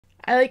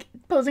I like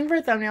posing for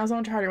thumbnails so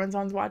much harder when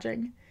someone's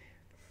watching.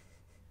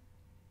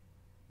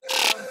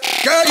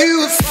 Girl,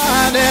 you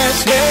fine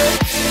as hell.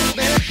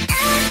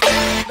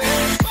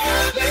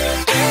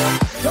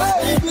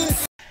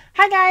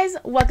 Hi guys,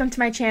 welcome to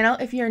my channel.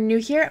 If you're new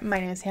here, my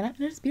name is Hannah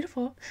and it is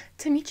beautiful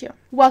to meet you.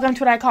 Welcome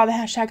to what I call the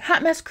hashtag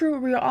hot mess crew.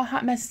 We are all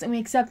hot messes and we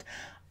accept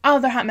all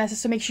other hot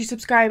messes, so make sure you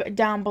subscribe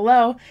down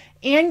below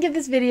and give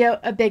this video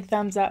a big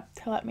thumbs up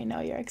to let me know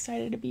you're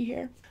excited to be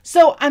here.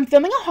 So I'm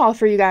filming a haul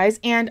for you guys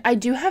and I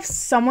do have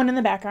someone in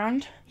the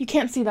background. You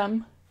can't see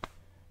them.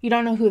 You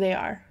don't know who they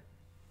are,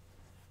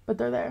 but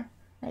they're there,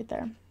 right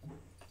there.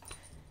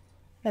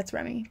 That's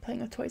Remy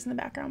playing with toys in the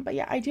background. But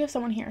yeah, I do have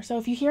someone here. So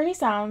if you hear any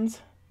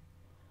sounds,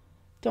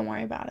 don't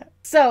worry about it.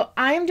 So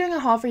I am doing a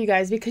haul for you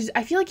guys because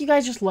I feel like you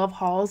guys just love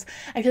hauls.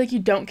 I feel like you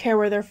don't care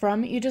where they're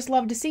from. You just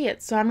love to see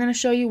it. So I'm going to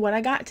show you what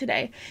I got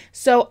today.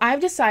 So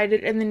I've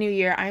decided in the new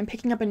year, I'm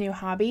picking up a new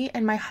hobby,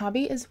 and my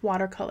hobby is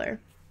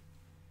watercolor.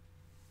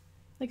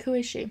 Like, who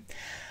is she?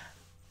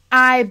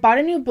 I bought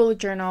a new bullet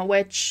journal,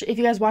 which if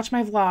you guys watch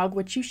my vlog,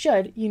 which you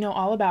should, you know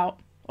all about.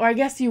 Or I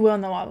guess you will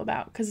know all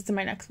about because it's in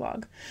my next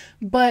vlog.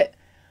 But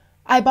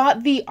I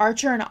bought the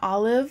Archer and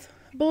Olive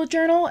bullet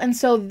journal, and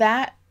so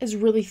that is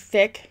really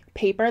thick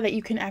paper that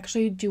you can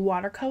actually do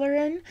watercolor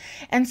in.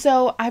 And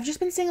so I've just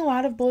been seeing a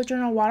lot of bullet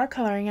journal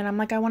watercoloring and I'm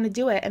like, I want to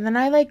do it. And then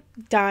I like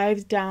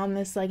dived down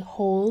this like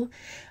hole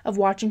of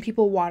watching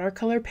people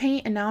watercolor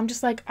paint, and now I'm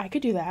just like, I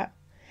could do that.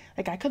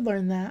 Like, I could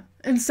learn that.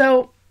 And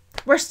so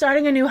we're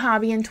starting a new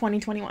hobby in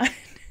 2021.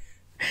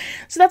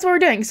 So that's what we're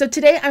doing. So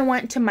today I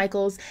went to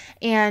Michael's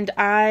and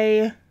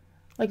I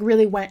like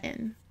really went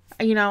in.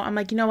 You know, I'm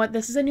like, you know what?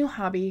 This is a new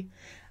hobby.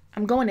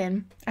 I'm going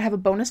in. I have a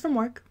bonus from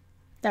work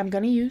that I'm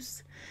going to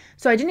use.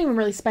 So I didn't even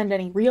really spend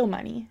any real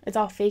money. It's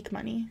all fake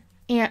money.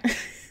 And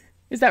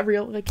is that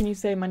real? Like, can you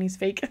say money's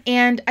fake?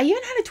 And I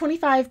even had a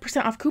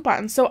 25% off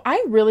coupon. So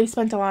I really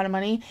spent a lot of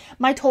money.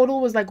 My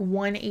total was like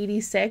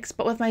 $186,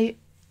 but with my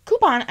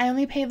coupon, I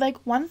only paid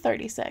like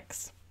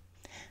 $136.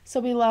 So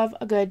we love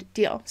a good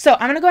deal. So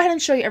I'm going to go ahead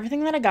and show you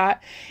everything that I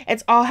got.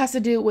 It's all has to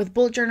do with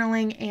bullet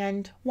journaling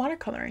and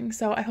watercoloring.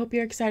 So I hope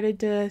you're excited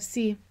to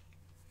see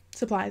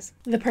supplies.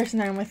 The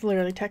person I'm with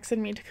literally texted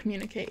me to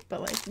communicate,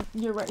 but like,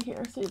 you're right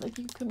here, so like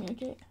you can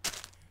communicate.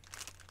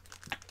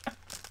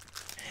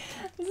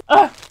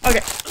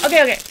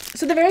 Okay.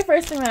 So the very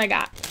first thing that I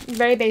got is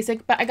very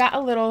basic, but I got a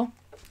little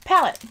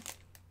palette.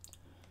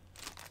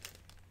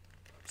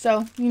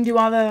 So you can do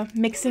all the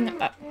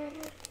mixing up.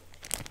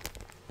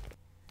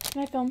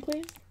 Can I film,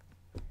 please?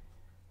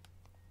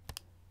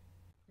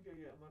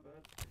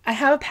 I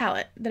have a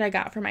palette that I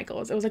got for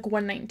Michael's. It was like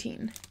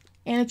 $119.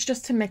 And it's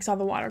just to mix all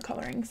the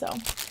watercoloring, so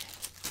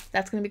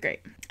that's going to be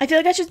great. I feel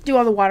like I should do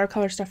all the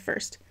watercolor stuff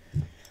first.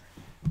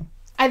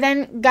 I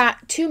then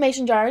got 2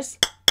 mason jars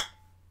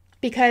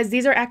because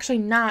these are actually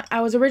not,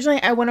 I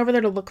went over there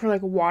to look for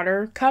like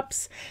water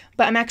cups,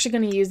 but I'm actually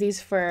going to use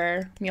these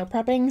for meal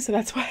prepping, so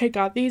that's why I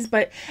got these.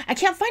 But I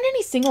can't find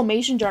any single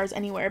mason jars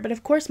anywhere, but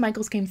of course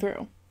Michael's came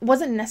through. It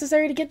wasn't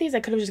necessary to get these. I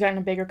could have just gotten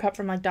a bigger cup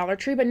from like Dollar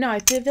Tree, but no, I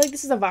feel like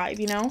this is a vibe,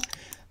 you know?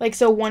 Like,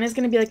 so one is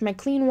going to be like my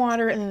clean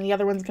water, and then the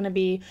other one's going to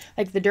be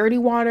like the dirty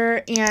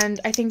water, and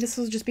I think this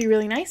will just be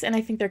really nice, and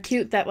I think they're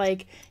cute that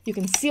like you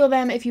can seal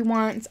them if you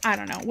want. I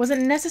don't know. Was it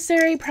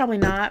necessary? Probably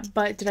not,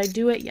 but did I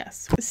do it?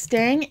 Yes.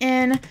 Staying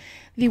in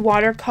the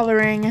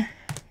watercoloring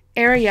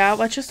area,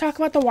 let's just talk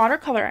about the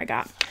watercolor I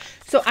got.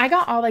 So I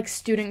got all like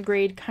student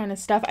grade kind of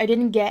stuff. I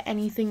didn't get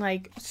anything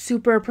like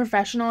super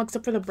professional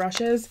except for the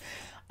brushes.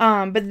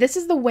 But this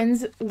is the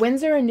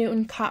Winsor &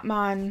 Newton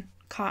Cotman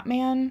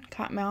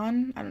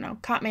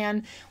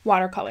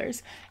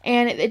watercolors.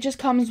 And it just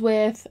comes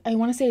with, I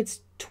want to say it's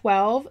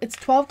 12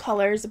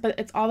 colors, but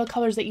it's all the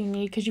colors that you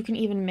need because you can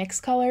even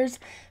mix colors.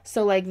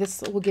 So like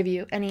this will give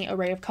you any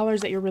array of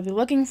colors that you're really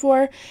looking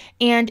for.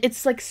 And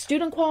it's like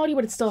student quality,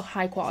 but it's still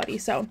high quality.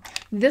 So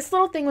this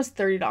little thing was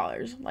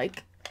 $30.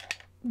 Like,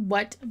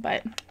 what?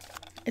 But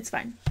it's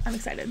fine. I'm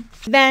excited.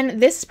 Then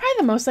this is probably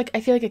the most like,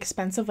 I feel like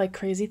expensive, like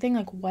crazy thing,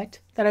 like what,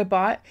 that I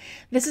bought.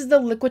 This is the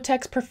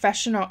Liquitex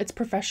Professional. It's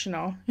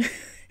professional.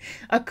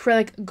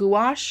 Acrylic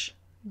gouache.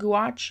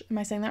 Gouache. Am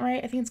I saying that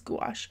right? I think it's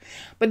gouache.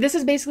 But this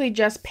is basically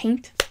just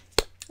paint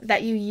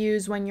that you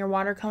use when you're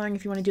watercoloring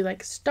if you want to do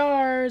like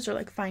stars or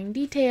like fine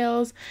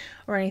details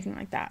or anything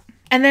like that.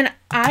 And then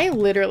I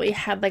literally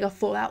had like a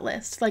full out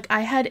list. Like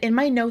I had in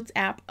my notes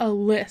app a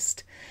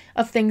list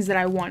of things that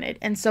I wanted.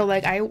 And so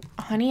like I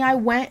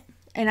went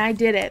and I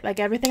did it. Like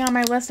everything on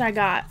my list I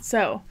got.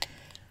 So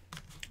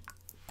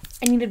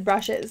I needed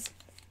brushes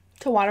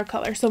to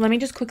watercolor. So let me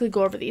just quickly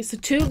go over these. So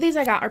 2 of these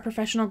I got are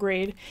professional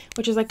grade,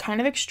 which is like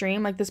kind of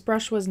extreme. Like this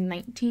brush was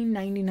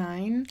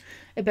 $19.99.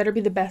 It better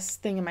be the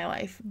best thing in my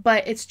life.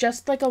 But it's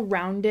just like a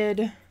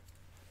rounded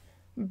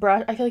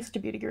brush. I feel like such a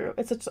beauty guru.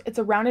 It's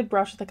a rounded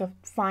brush with like a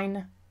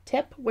fine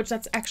tip, which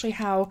that's actually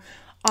how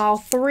all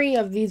 3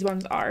 of these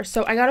ones are.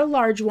 So I got a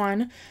large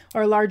one,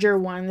 or a larger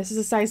one. This is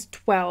a size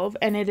 12,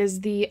 and it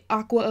is the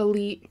Aqua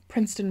Elite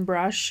Princeton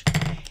brush.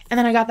 And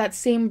then I got that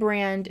same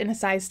brand in a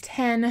size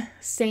 10,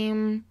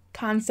 same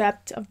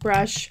concept of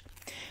brush.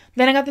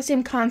 Then I got the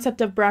same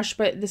concept of brush,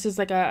 but this is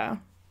like a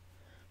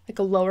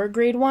lower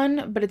grade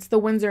one, but it's the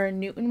Winsor &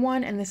 Newton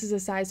one, and this is a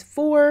size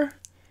 4.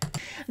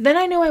 Then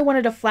I knew I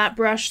wanted a flat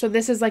brush, so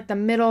this is like the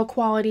middle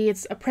quality.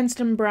 It's a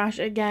Princeton brush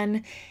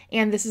again,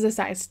 and this is a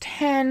size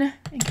 10,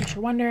 in case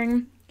you're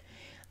wondering.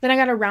 Then I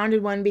got a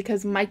rounded one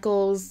because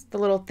Michael's, the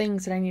little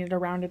things that I needed a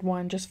rounded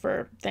one just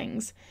for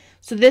things.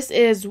 So this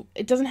is,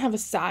 it doesn't have a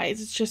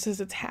size, it just says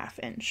it's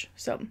 1/2 inch.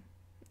 So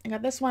I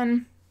got this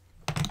one.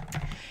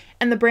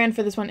 And the brand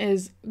for this one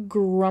is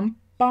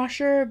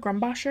Grumbascher,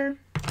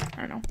 I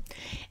don't know.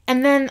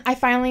 And then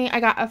I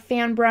got a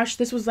fan brush.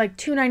 This was like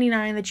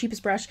 $2.99, the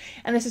cheapest brush.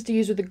 And this is to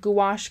use with the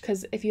gouache,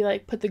 because if you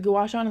like put the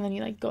gouache on and then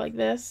you like go like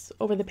this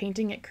over the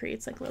painting, it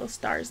creates like little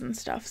stars and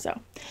stuff.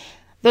 So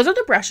those are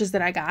the brushes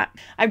that I got.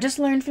 I've just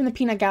learned from the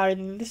peanut gallery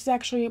that this is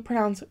actually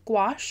pronounced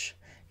gouache,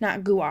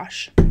 not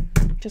gouache,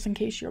 just in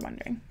case you're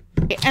wondering.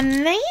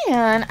 And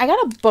then I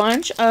got a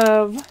bunch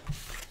of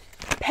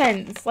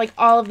pens, like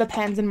all of the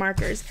pens and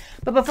markers.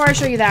 But before I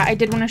show you that, I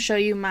did want to show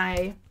you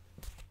my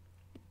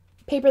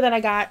paper that I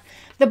got.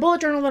 The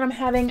bullet journal that I'm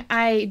having,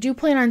 I do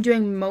plan on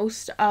doing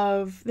most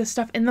of the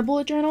stuff in the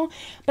bullet journal,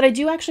 but I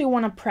do actually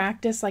want to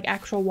practice like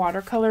actual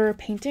watercolor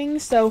painting.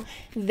 So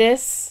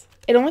this,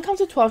 it only comes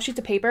with 12 sheets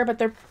of paper, but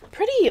they're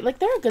pretty, like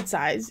they're a good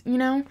size, you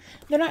know?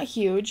 They're not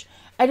huge.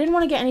 I didn't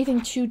want to get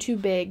anything too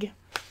big.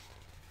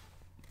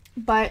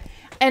 But,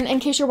 and in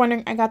case you're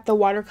wondering, I got the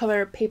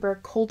watercolor paper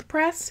cold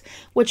press,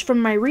 which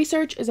from my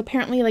research is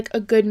apparently like a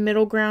good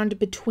middle ground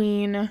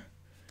between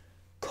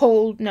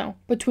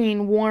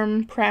between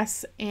warm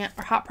press and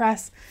or hot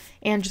press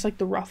and just like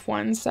the rough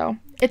ones. So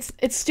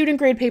it's student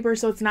grade paper,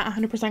 so it's not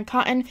 100%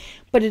 cotton,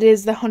 but it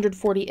is the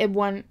 140 IB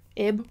one.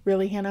 IB,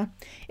 really, Hannah?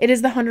 It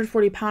is the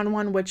 140 pound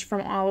one, which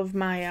from all of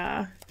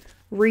my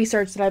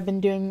research that I've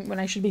been doing when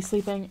I should be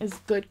sleeping is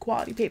good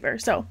quality paper.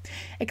 So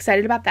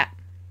excited about that.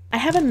 I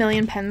have a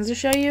million pens to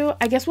show you.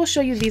 I guess we'll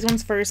show you these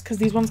ones first because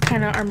these ones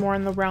kind of are more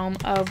in the realm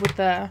of with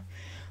the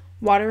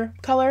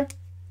watercolor.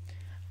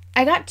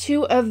 I got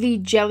 2 of the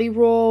Jelly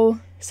Roll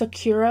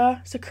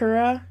Sakura.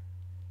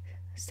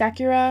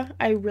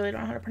 I really don't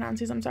know how to pronounce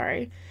these, I'm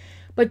sorry.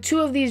 But 2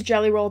 of these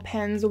Jelly Roll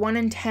pens, one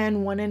in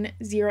 10, one in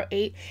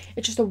 08.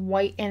 It's just a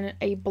white and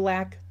a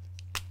black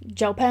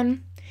gel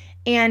pen.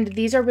 And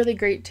these are really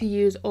great to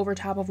use over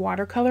top of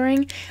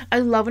watercoloring. I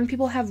love when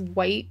people have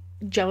white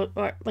gel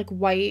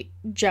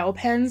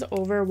pens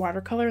over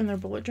watercolor in their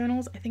bullet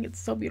journals. I think it's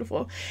so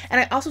beautiful.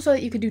 And I also saw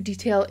that you could do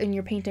detail in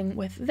your painting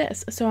with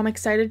this. So I'm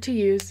excited to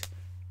use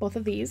both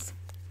of these.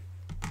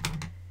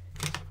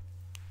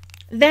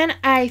 Then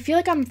I feel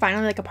like I'm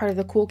finally like a part of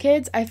the cool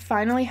kids. I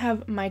finally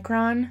have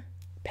micron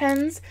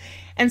pens,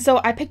 and so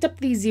I picked up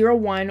the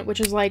 01,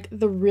 which is like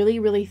the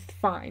really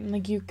fine,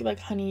 like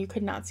honey, you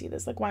could not see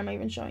this, like why am I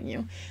even showing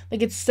you,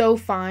 like it's so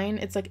fine,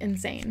 it's like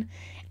insane.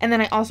 And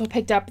then I also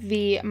picked up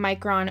the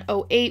micron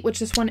 08, which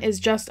this one is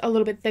just a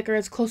little bit thicker.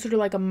 It's closer to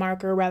like a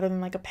marker rather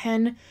than like a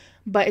pen,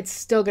 but it's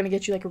still gonna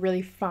get you like a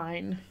really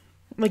fine,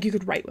 like you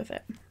could write with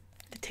it,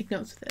 take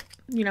notes with it,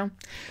 you know,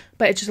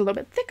 but it's just a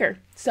little bit thicker.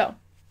 So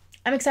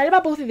I'm excited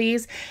about both of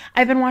these.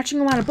 I've been watching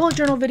a lot of bullet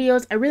journal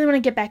videos. I really want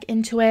to get back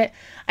into it.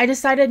 I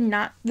decided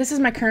this is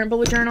my current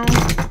bullet journal.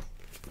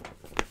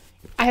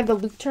 I have the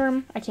Luke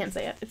term. I can't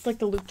say it. It's like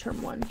the Luke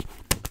term one.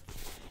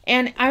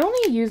 And I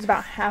only used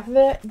about half of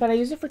it, but I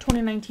used it for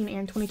 2019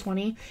 and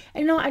 2020.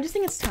 And you know, I just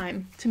think it's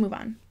time to move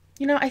on.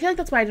 You know, I feel like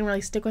that's why I didn't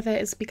really stick with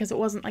it, is because it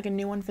wasn't like a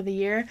new one for the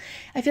year.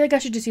 I feel like I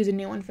should just use a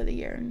new one for the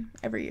year and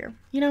every year.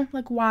 You know,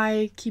 like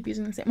why keep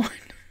using the same one?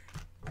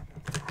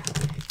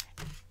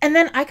 And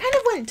then I kind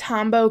of went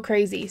Tombow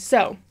crazy.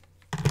 So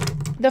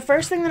the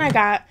first thing that I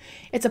got,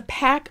 it's a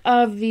pack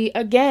of the,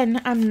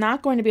 again, I'm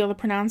not going to be able to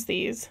pronounce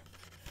these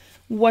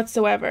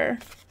whatsoever.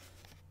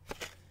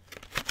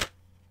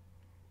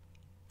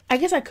 I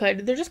guess I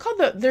could. They're just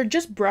called they're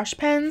just brush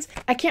pens.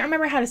 I can't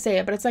remember how to say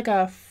it, but it's like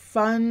a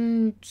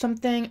fun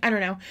something, I don't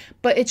know,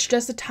 but it's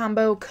just a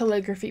Tombow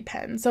calligraphy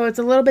pen. So it's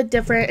a little bit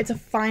different. It's a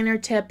finer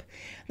tip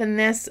than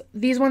this.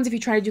 These ones, if you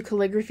try to do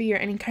calligraphy or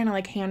any kind of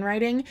like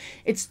handwriting,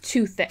 it's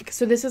too thick.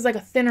 So this is like a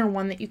thinner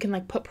one that you can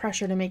like put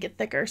pressure to make it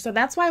thicker. So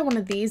that's why I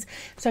wanted these,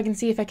 so I can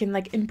see if I can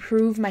like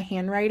improve my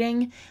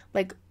handwriting,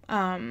 like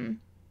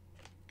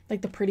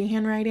the pretty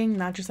handwriting,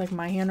 not just like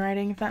my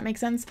handwriting, if that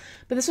makes sense.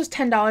 But this was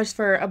 $10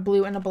 for a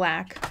blue and a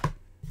black.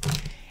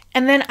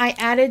 And then I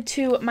added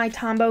to my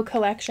Tombow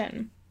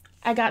collection,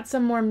 I got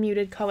some more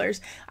muted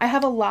colors. I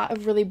have a lot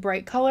of really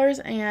bright colors,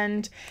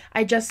 and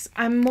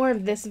I'm more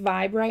of this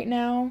vibe right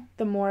now.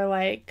 The more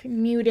like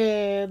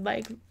muted,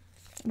 like,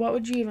 what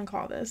would you even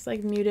call this?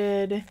 Like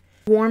muted,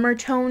 warmer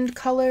toned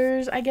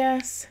colors, I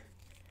guess.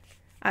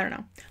 I don't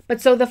know.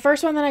 But so the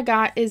first one that I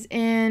got is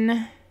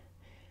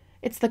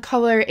it's the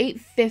color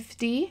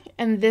 850,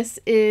 and this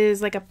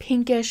is like a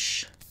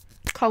pinkish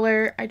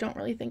color. I don't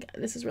really think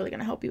this is really going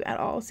to help you at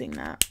all seeing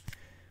that.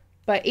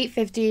 But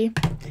 850.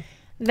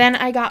 Then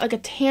I got like a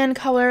tan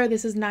color.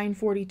 This is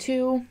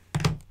 942.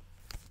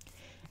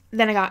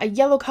 Then I got a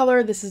yellow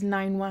color. This is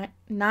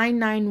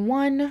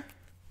 991.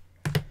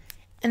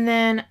 And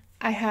then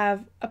I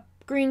have a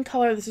green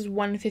color. This is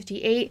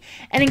 158.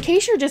 And in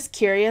case you're just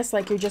curious,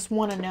 like you just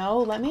want to know,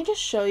 let me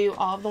just show you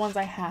all of the ones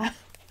I have.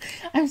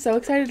 I'm so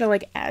excited to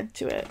like add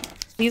to it.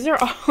 These are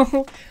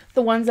all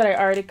the ones that I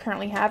already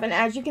currently have, and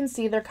as you can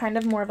see, they're kind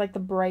of more of like the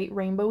bright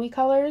rainbowy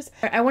colors.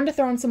 I wanted to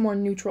throw in some more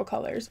neutral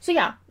colors. So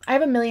yeah, I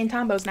have a million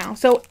Tombos now.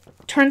 So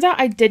turns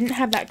out I didn't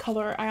have that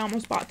color I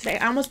almost bought today.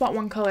 I almost bought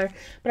one color,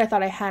 but I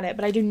thought I had it,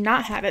 but I do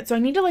not have it. So I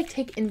need to like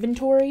take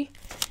inventory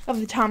of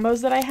the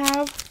Tombos that I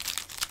have.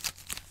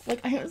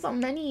 Like, I have so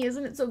many.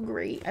 Isn't it so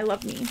great? I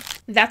love me.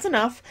 That's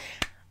enough.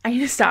 I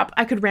need to stop.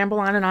 I could ramble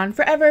on and on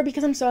forever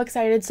because I'm so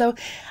excited. So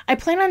I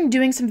plan on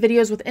doing some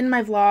videos within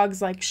my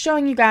vlogs, like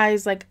showing you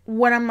guys like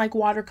what I'm like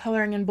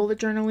watercoloring and bullet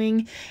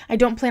journaling. I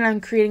don't plan on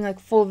creating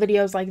like full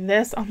videos like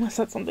this unless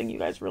that's something you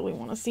guys really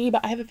want to see,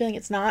 but I have a feeling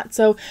it's not.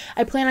 So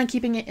I plan on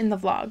keeping it in the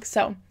vlog.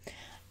 So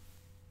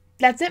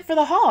that's it for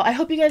the haul. I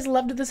hope you guys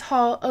loved this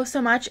haul oh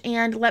so much,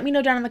 and let me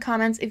know down in the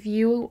comments if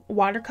you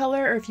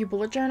watercolor or if you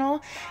bullet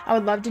journal. I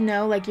would love to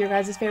know like your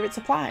guys' favorite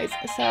supplies.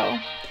 So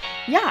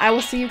yeah, I will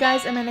see you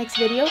guys in my next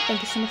video.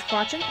 Thank you so much for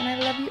watching, and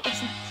I love you oh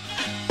so much.